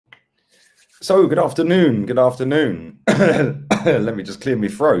So, good afternoon. Good afternoon. Let me just clear my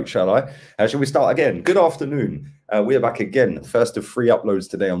throat, shall I? Shall we start again? Good afternoon. We are back again. First of 3 uploads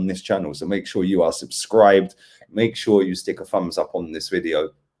today on this channel. So make sure you are subscribed. Make sure you stick a thumbs up on this video.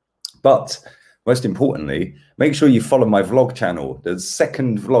 But most importantly, make sure you follow my vlog channel. The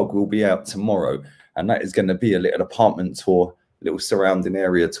second vlog will be out tomorrow. And that is going to be a little apartment tour, little surrounding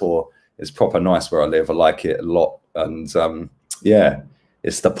area tour. It's proper nice where I live. I like it a lot. And yeah.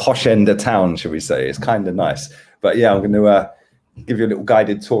 It's the posh end of town, shall we say. It's kind of nice. But yeah, I'm going to give you a little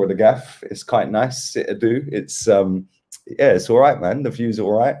guided tour of the gaff. It's quite nice to do. It's, yeah, it's all right, man. The view's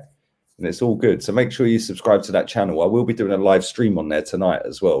all right. And it's all good. So make sure you subscribe to that channel. I will be doing a live stream on there tonight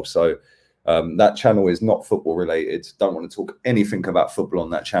as well. So that channel is not football related. Don't want to talk anything about football on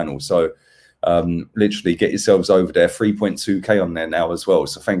that channel. So literally get yourselves over there. 3.2K on there now as well.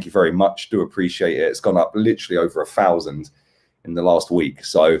 So thank you very much. Do appreciate it. It's gone up literally over 1,000 in the last week.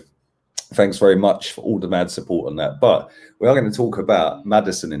 So thanks very much for all the mad support on that. But we are going to talk about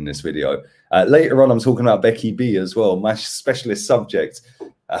Maddison in this video. Later on, I'm talking about Becky B as well, my specialist subject.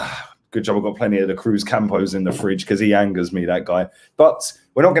 Good job I've got plenty of the Cruz Campos in the fridge because he angers me, that guy. But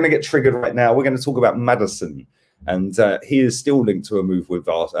we're not going to get triggered right now. We're going to talk about Maddison. And he is still linked to a move with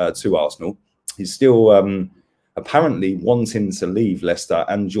to Arsenal. He's still apparently wanting to leave Leicester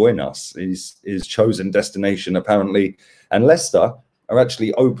and join us. His chosen destination, apparently. And Leicester are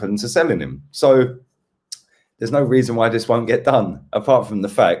actually open to selling him. So there's no reason why this won't get done, apart from the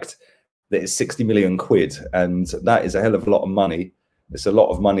fact that it's 60 million quid. And that is a hell of a lot of money. It's a lot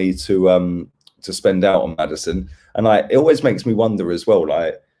of money to spend out on Maddison. And it always makes me wonder as well,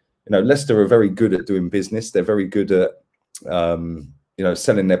 like, you know, Leicester are very good at doing business. They're very good at, you know,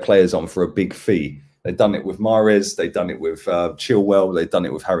 selling their players on for a big fee. They've done it with Mahrez. They've done it with Chilwell. They've done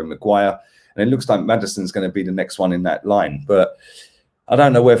it with Harry Maguire. And it looks like Maddison's going to be the next one in that line. But I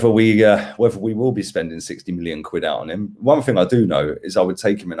don't know whether we will be spending 60 million quid out on him. One thing I do know is I would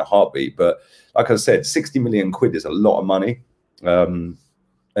take him in a heartbeat. But like I said, 60 million quid is a lot of money. And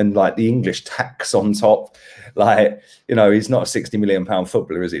like the English tax on top, like, you know, he's not a 60 million pound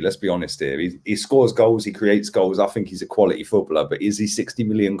footballer, is he? Let's be honest here. He scores goals. He creates goals. I think he's a quality footballer. But is he 60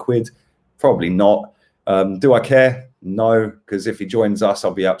 million quid? Probably not. Do I care? No, because if he joins us,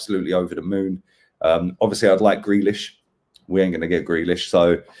 I'll be absolutely over the moon. Obviously, I'd like Grealish. We ain't going to get Grealish.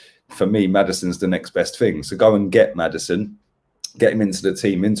 So for me, Maddison's the next best thing. So go and get Maddison, get him into the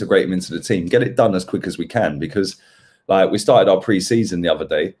team, integrate him into the team, get it done as quick as we can. Because like we started our pre-season the other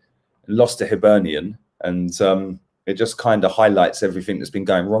day, lost to Hibernian, and it just kind of highlights everything that's been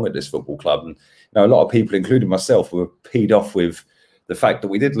going wrong at this football club. And you know, a lot of people, including myself, were peed off with the fact that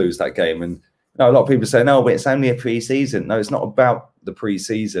we did lose that game. And no, a lot of people say, no, but it's only a pre-season. No, it's not about the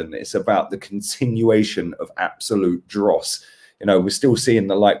pre-season. It's about the continuation of absolute dross. You know, we're still seeing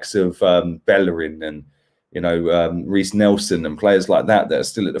the likes of Bellerin and, you know, Reece Nelson and players like that are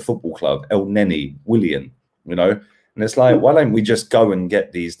still at the football club. El Neni, Willian, you know. And it's like, why don't we just go and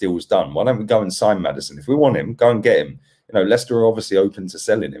get these deals done? Why don't we go and sign Maddison? If we want him, go and get him. You know, Leicester are obviously open to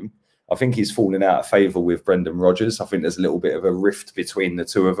selling him. I think he's falling out of favour with Brendan Rodgers. I think there's a little bit of a rift between the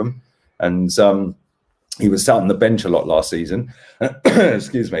two of them. And he was sat on the bench a lot last season.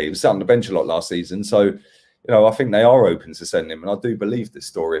 Excuse me. He was sat on the bench a lot last season. So, you know, I think they are open to sending him. And I do believe this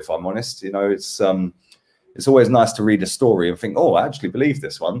story, if I'm honest. You know, it's always nice to read a story and think, oh, I actually believe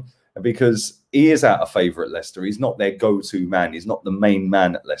this one. Because he is out of favour at Leicester. He's not their go-to man. He's not the main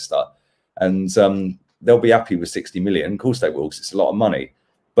man at Leicester. And they'll be happy with 60 million. Of course they will, because it's a lot of money.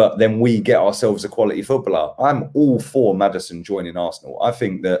 But then we get ourselves a quality footballer. I'm all for Maddison joining Arsenal. I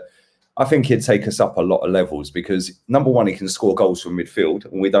think he'd take us up a lot of levels because, number one, he can score goals from midfield,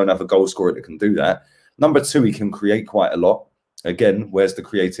 and we don't have a goal scorer that can do that. Number two, he can create quite a lot. Again, where's the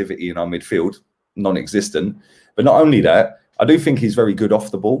creativity in our midfield? Non-existent. But not only that, I do think he's very good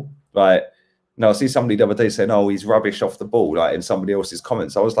off the ball. Like, you know, I see somebody the other day saying, oh, he's rubbish off the ball, like in somebody else's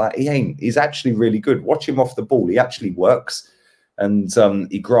comments. I was like, he ain't. He's actually really good. Watch him off the ball. He actually works. And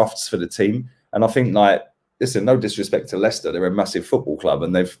he grafts for the team. And I think, like, listen, no disrespect to Leicester. They're a massive football club,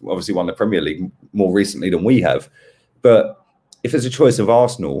 and they've obviously won the Premier League more recently than we have. But if there's a choice of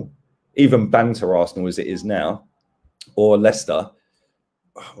Arsenal, even banter Arsenal as it is now, or Leicester,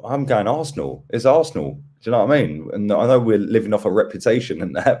 I'm going Arsenal. It's Arsenal. Do you know what I mean? And I know we're living off a reputation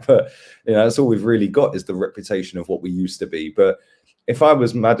and that, but you know, that's all we've really got is the reputation of what we used to be. But if I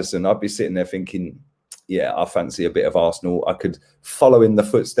was Maddison, I'd be sitting there thinking, yeah, I fancy a bit of Arsenal. I could follow in the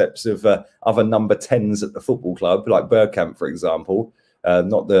footsteps of other number 10s at the football club, like Bergkamp, for example.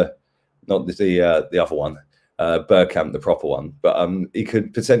 Not the other one. Bergkamp, the proper one, but he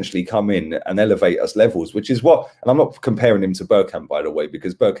could potentially come in and elevate us levels, which is what, and I'm not comparing him to Bergkamp, by the way,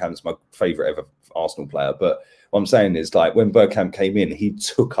 because Bergkamp's my favourite ever Arsenal player, but what I'm saying is, like, when Bergkamp came in, he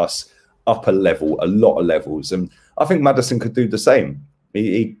took us up a level, a lot of levels, and I think Maddison could do the same.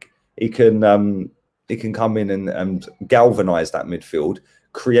 He can come in and galvanise that midfield,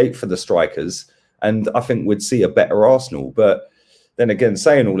 create for the strikers, and I think we'd see a better Arsenal. But then again,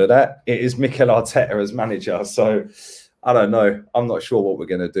 saying all of that, it is Mikel Arteta as manager, so I don't know. I'm not sure what we're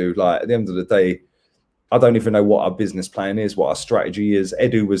going to do. Like, at the end of the day, I don't even know what our business plan is, what our strategy is.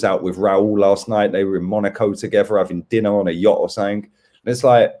 Edu was out with Raul last night. They were in Monaco together having dinner on a yacht or something. And it's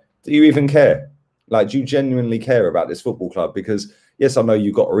like, do you even care? Like, do you genuinely care about this football club? Because, yes, I know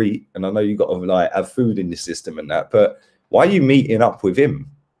you got to eat, and I know you got to, like, have food in this system and that, but why are you meeting up with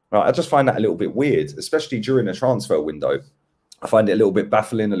him? Right, I just find that a little bit weird, especially during a transfer window. I find it a little bit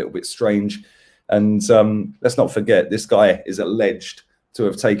baffling, a little bit strange. And let's not forget, this guy is alleged to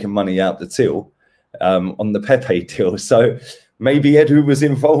have taken money out the till on the Pepe deal. So maybe Edu was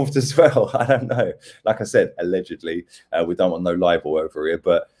involved as well. I don't know. Like I said, allegedly. We don't want no libel over here.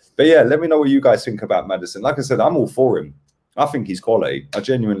 But yeah, let me know what you guys think about Maddison. Like I said, I'm all for him. I think he's quality. I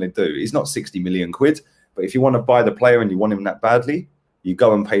genuinely do. He's not 60 million quid. But if you want to buy the player and you want him that badly, you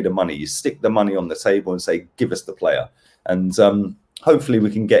go and pay the money. You stick the money on the table and say, give us the player. And hopefully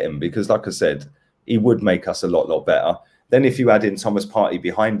we can get him, because, like I said, he would make us a lot better. Then if you add in Thomas Partey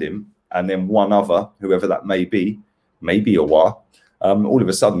behind him and then one other, whoever that may be, maybe a while, all of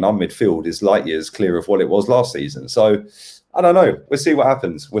a sudden our midfield is light years clear of what it was last season. So I don't know. We'll see what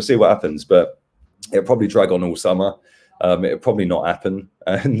happens. We'll see what happens. But it'll probably drag on all summer. It'll probably not happen.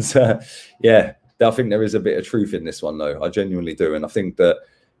 And yeah, I think there is a bit of truth in this one, though. I genuinely do. And I think that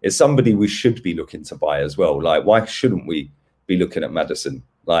it's somebody we should be looking to buy as well. Like, why shouldn't we be looking at Maddison?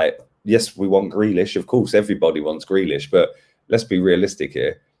 Like, yes, we want Grealish. Of course, everybody wants Grealish. But let's be realistic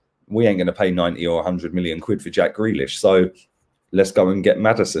here. We ain't going to pay 90 or 100 million quid for Jack Grealish. So let's go and get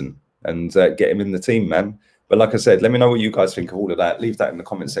Maddison and get him in the team, man. But like I said, let me know what you guys think of all of that. Leave that in the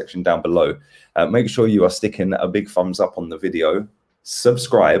comment section down below. Make sure you are sticking a big thumbs up on the video.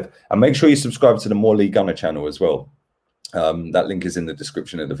 Subscribe. And make sure you subscribe to the More League Gunner channel as well. That link is in the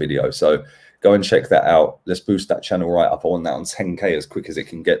description of the video. So go and check that out. Let's boost that channel right up. I want that on 10K as quick as it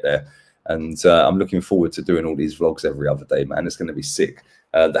can get there. And I'm looking forward to doing all these vlogs every other day, man. It's going to be sick.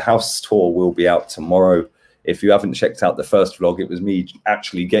 The house tour will be out tomorrow. If you haven't checked out the first vlog, it was me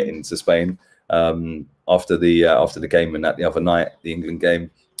actually getting to Spain after the game and that the other night, the England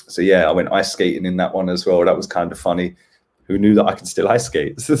game. So yeah, I went ice skating in that one as well. That was kind of funny. Who knew that I could still ice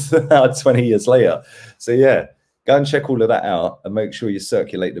skate 20 years later? So yeah, go and check all of that out and make sure you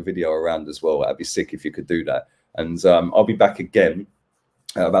circulate the video around as well. That'd be sick if you could do that. And I'll be back again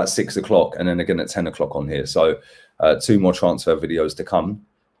at about 6 o'clock and then again at 10 o'clock on here. So 2 more transfer videos to come.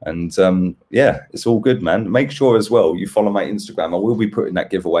 And yeah, it's all good, man. Make sure as well you follow my Instagram. I will be putting that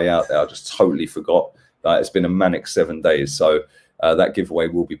giveaway out there. I just totally forgot. It's been a manic 7 days. So that giveaway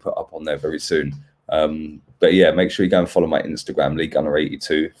will be put up on there very soon. But yeah, make sure you go and follow my Instagram,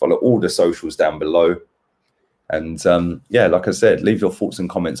 LeagueGunner82. Follow all the socials down below. And yeah, like I said, leave your thoughts and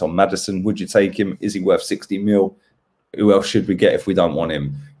comments on Maddison. Would you take him? Is he worth 60 mil? Who else should we get if we don't want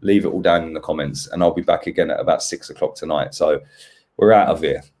him? Leave it all down in the comments. And I'll be back again at about 6 o'clock tonight. So we're out of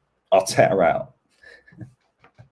here. Arteta out.